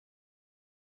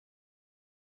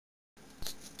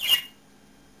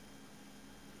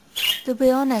To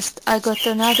be honest, I got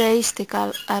an atheistic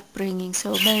upbringing,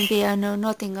 so maybe I know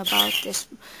nothing about this.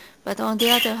 But on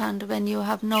the other hand, when you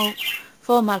have no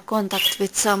formal contact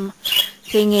with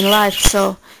something in life,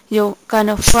 so you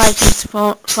kind of write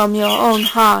it from your own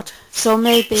heart. So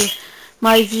maybe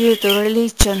my view to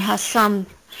religion has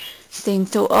something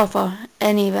to offer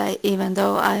anyway, even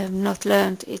though I have not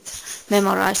learned it,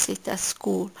 memorized it at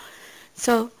school.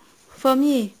 So for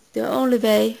me, the only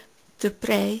way to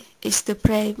pray is to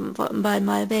pray by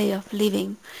my way of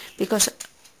living, because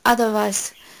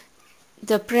otherwise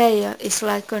the prayer is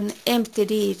like an empty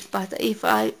deed. But if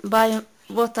I, by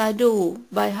what I do,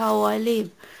 by how I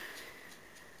live,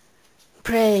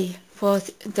 pray for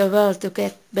the world to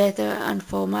get better and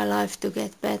for my life to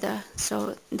get better,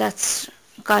 so that's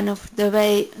kind of the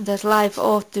way that life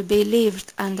ought to be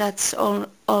lived, and that's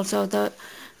also the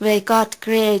way God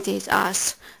created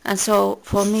us. And so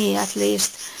for me at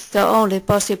least, the only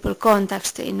possible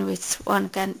context in which one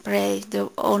can pray, the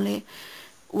only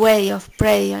way of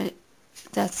prayer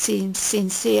that seems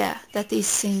sincere, that is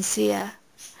sincere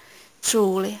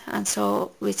truly, and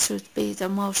so which should be the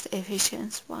most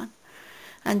efficient one.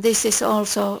 And this is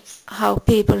also how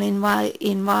people in my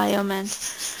environment,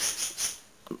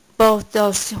 both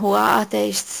those who are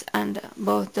atheists and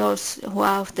both those who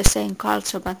are of the same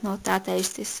culture but not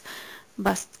atheists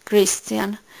but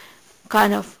Christian,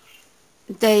 kind of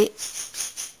they,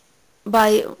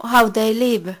 by how they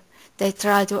live, they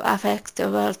try to affect the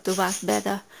world towards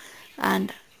better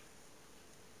and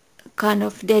kind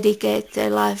of dedicate their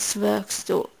life's works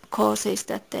to causes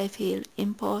that they feel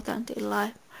important in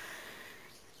life.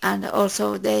 And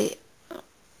also they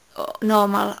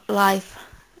normal life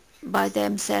by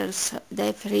themselves,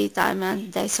 their free time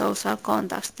and their social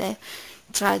contacts, they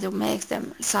try to make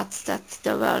them such that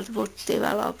the world would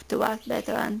develop toward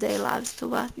better and their lives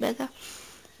toward better.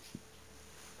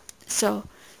 So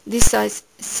this I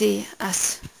see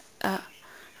as a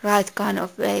right kind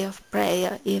of way of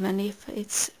prayer, even if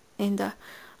it's in the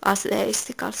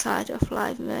atheistical side of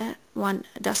life where one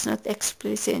does not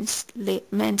explicitly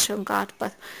mention God,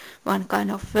 but one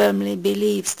kind of firmly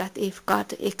believes that if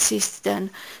God exists, then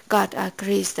God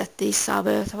agrees that these are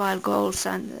worthwhile goals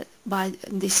and by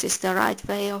this is the right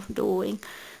way of doing.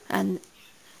 And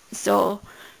so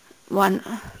one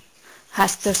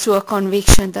has the sure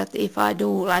conviction that if I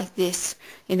do like this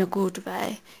in a good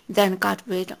way, then God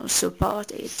will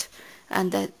support it.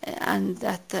 And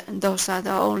that those are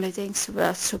the only things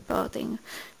worth supporting,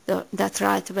 that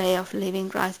right way of living,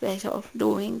 right way of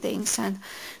doing things, and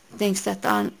things that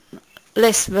are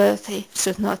less worthy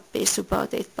should not be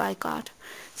supported by God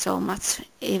so much,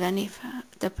 even if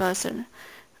the person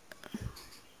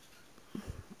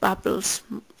babbles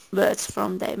words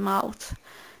from their mouth,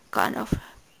 kind of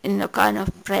in a kind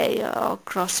of prayer, or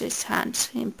crosses hands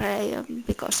in prayer,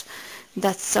 because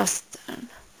that's just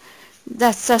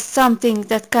something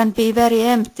that can be very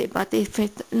empty, but if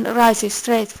it rises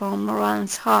straight from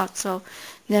one's heart, so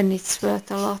then it's worth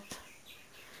a lot,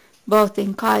 both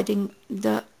in guiding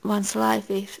one's life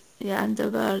and the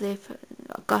world if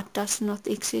God does not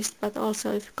exist, but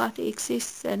also if God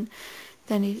exists, then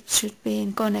it should be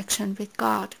in connection with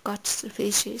God, God's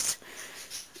wishes,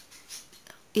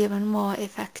 even more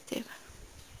effective.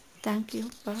 Thank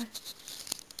you. Bye.